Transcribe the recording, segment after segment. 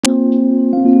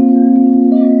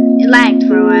lagged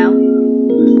for a while.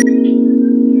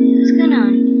 What's going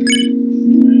on?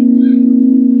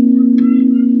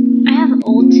 I have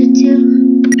old tutu.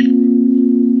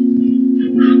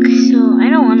 So I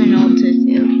don't want an old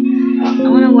tutu. I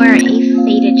want to wear the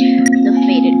faded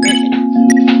ribbon.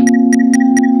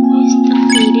 Use the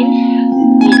faded.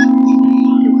 Use it.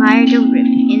 Require the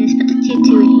ribbon. And let's put the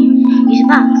tutu in here. Use a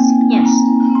box. Yes.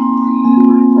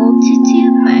 Old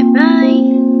tutu. Bye bye.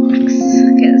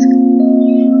 Okay, let's go.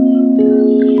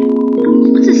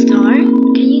 What's a star?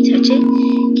 Can you touch it?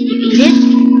 Can you eat it?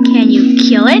 Can you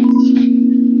kill it?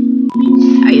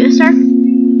 Are you a star?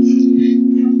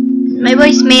 My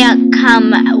voice may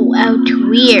come out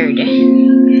weird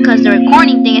because the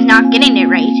recording thing is not getting it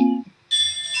right.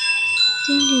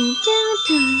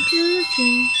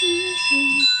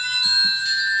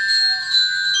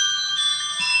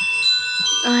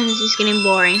 Oh, this is getting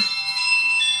boring.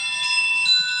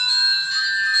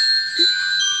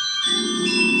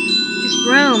 This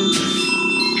room.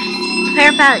 It's a pair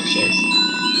of ballet shoes.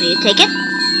 Will you take it?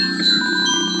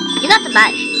 You got the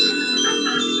ballet shoes.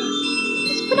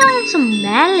 Let's put on some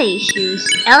ballet shoes.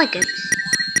 Elegant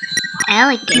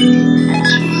ballet shoes.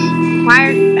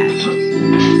 Required ballet shoes.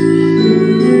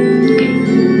 Okay.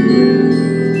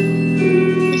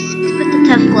 Let's put the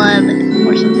tough glove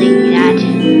or something like that.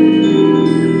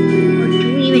 Or do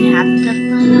we even have the tough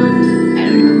glove? I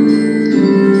don't know.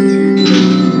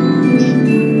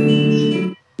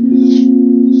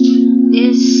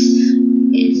 This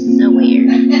is so weird.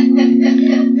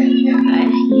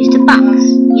 Use the box.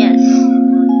 Yes.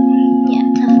 Yeah,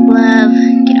 tough glove.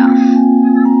 Get off.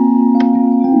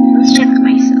 Let's check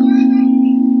myself.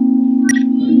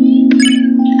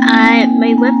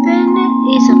 My weapon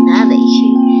is a ballet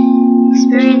shoe.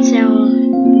 Experience level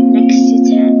next to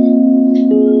 10.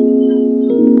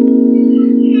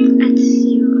 That's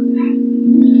 0.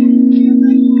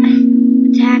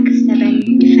 Attack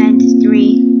 7. Defense 3.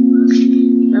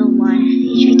 Level 1.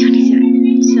 HP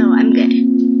 27. So I'm good.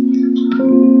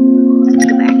 Let's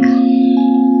go back.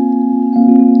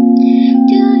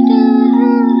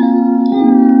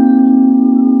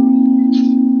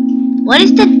 What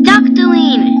is the duck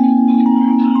doing?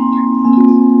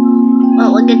 Well,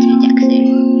 we'll get to the duck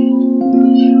soon.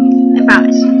 I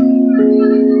promise.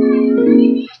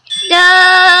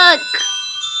 Duck!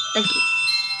 Thank you.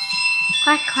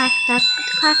 Quack, quack, duck.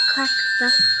 Quack, quack,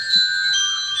 duck.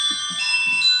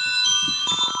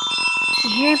 You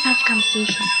hear about the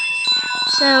conversation.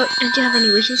 So, don't you have any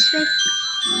wishes to make?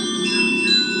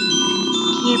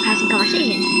 You hear passing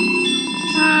conversation.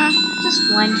 Just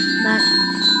one, but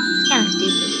it's kind of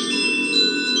stupid.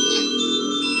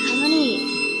 How many?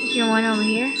 Is there one over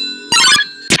here?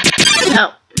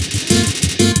 Oh.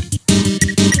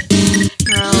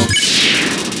 Oh.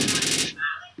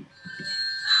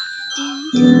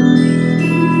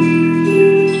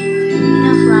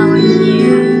 No flowers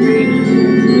here. Or anything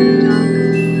to talk.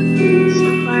 So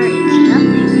far, it's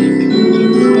nothing.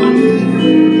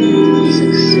 This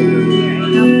looks super weird. I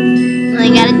know. Well, I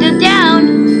gotta do down.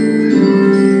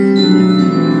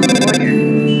 Order.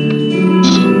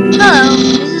 Hello,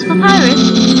 this is Papyrus.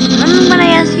 Remember when I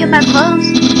asked you about clothes?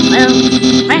 Well,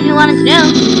 friend who wanted to know.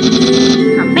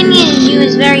 Her opinion of you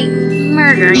is very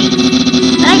murdering.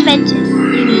 But I bet you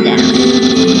knew that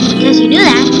already. Because you knew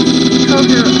that, you told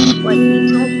her what you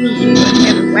told me you were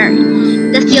never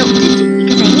wearing. That's the old tutu.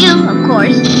 Because I knew, of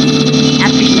course,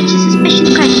 after such a suspicious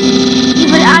question, you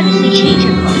would obviously change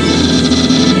your clothes.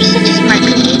 You're such a smart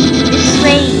cookie. This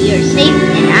way, you're safe,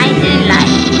 and I didn't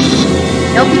lie.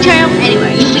 No betrayal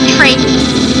anywhere. You betrayed me.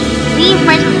 Being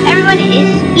friends with everyone is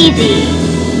easy.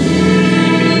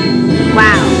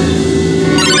 Wow.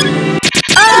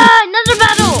 Ah, another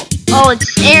battle! Oh, it's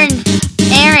Aaron.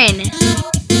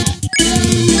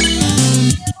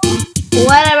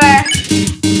 Whatever.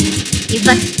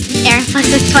 Aaron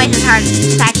flexes twice as hard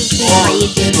attacking me for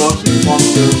YouTube.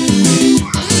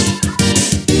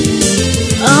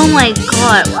 Oh my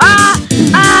god.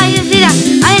 I didn't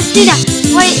see that.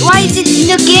 Why is this in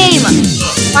the game?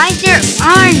 Why is there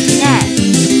arms in that?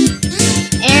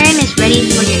 Aaron is ready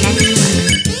for your next one.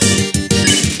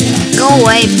 Go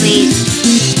away, please.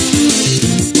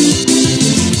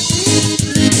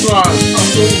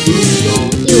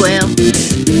 You will.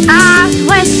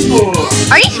 Sweat.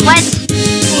 Are you sweat?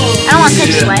 I don't want to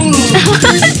touch sweat.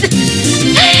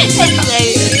 That's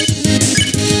hilarious.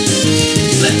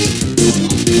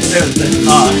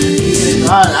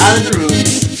 Out of the room.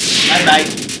 Bye bye.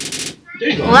 There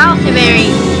you go. Well, that was a very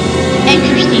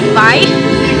interesting fight.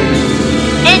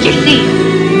 Interesting.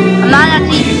 I'm not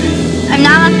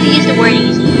allowed to use the word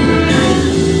easy.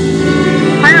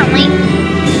 Apparently.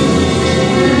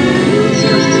 Let's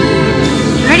go.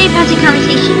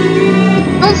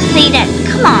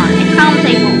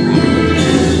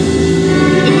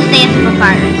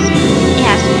 Papyrus. It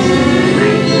has to be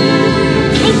Papyrus.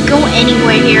 Can I go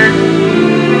anywhere here?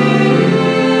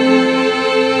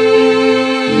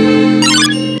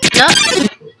 No.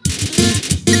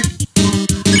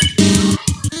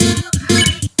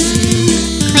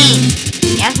 Clean.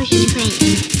 Yes, we should be clean.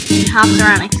 It hops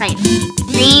around excited.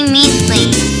 Green means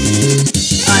clean.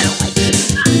 Oh, I don't like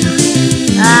this.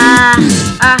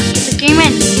 Get the green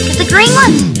one. Get the green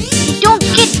one. You don't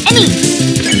get any.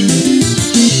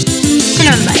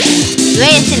 Cinnamon bun. You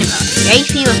ate a cinnamon. Your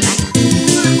HP was back.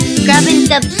 Grabbing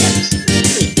dubs.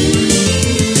 Sweet.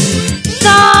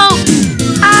 Soap.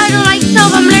 I don't like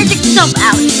soap. I'm allergic to soap.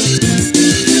 Ouch.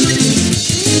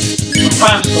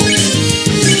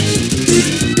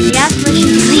 Yes, we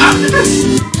should leave.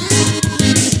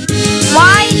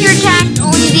 Why is your attack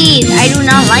only these? I do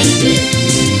not like these.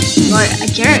 You're a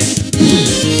jerk.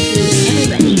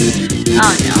 Everybody.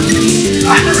 Oh no.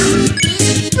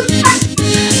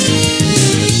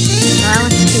 Well,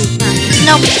 let's do that.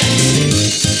 Nope.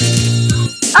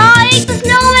 Oh, I ate the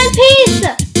snowman piece!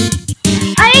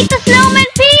 I ate the snowman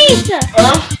piece!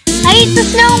 I ate the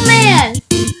snowman!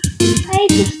 I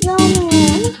ate the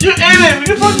snowman. You ate it!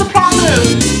 You fucked the problem!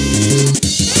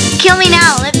 Kill me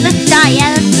now. Let's die.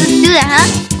 Yeah, let's do that, huh?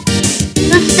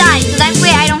 Let's die. So that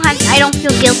way I don't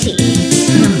feel guilty.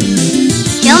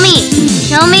 Kill me.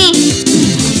 Kill me.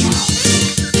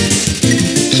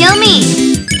 Kill me.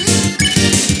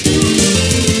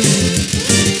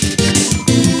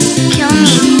 Kill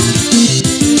me.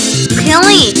 Kill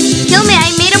me. Kill me. I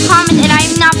made a promise and I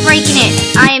am not breaking it.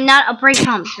 I am not a break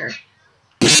promiser.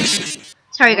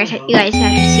 Sorry guys, you guys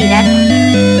have to see that.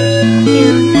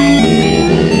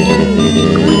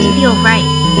 It's going to be alright.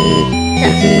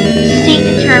 Just stay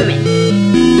determined.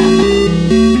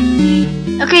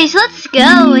 Okay, so let's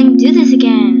go and do this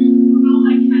again.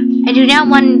 I do not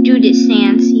want to do this,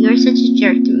 Sans. You're such a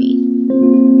jerk to me.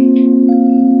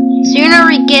 Sooner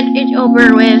we get it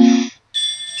over with,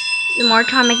 the more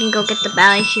time I can go get the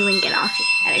ballet shoe and get out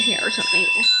of here or something.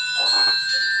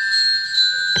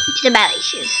 To the ballet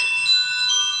shoes.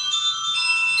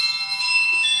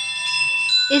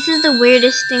 This is the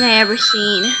weirdest thing I ever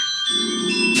seen.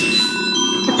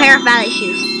 It's a pair of ballet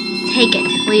shoes. Take it.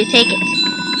 Will you take it?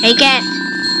 Take it.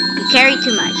 You carry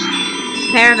too much. It's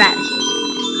a pair of ballet shoes.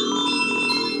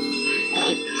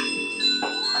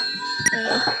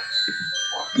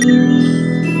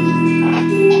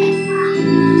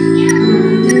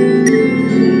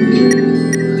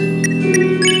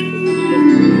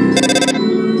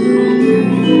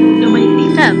 Nobody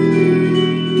picked up.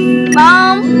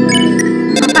 Mom!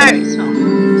 Papyrus home.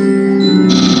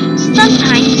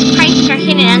 Sometimes prizes are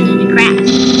hidden under the grass.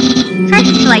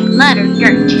 Treasures like mud or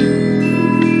dirt.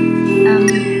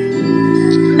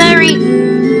 Very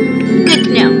good to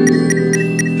know.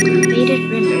 Faded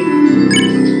ribbon.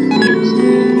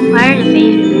 Why are the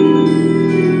faded ribbon?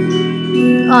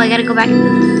 Oh, I gotta go back to the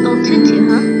old tutu,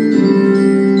 huh?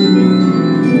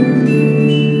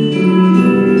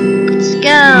 Let's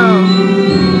go.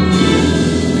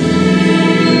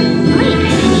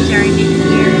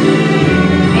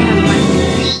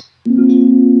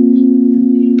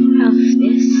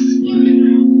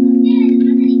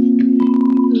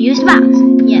 Use box.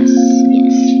 Yes,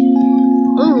 yes.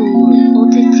 Ooh,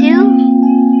 ultra 2.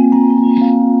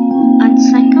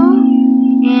 Uncycle.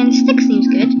 And stick seems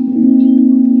good.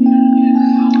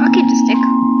 I'll keep the stick.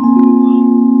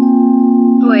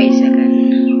 Wait a second.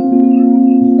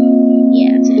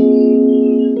 Yeah, that's it.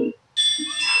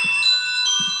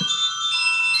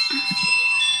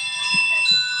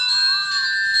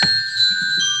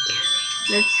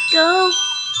 Let's go.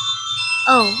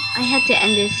 Oh, I had to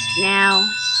end this now,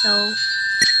 so I'm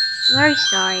very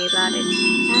sorry about it.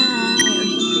 Bye, or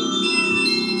something.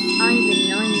 I don't even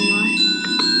know anymore.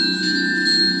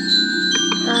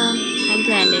 Time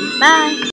to end it. Bye.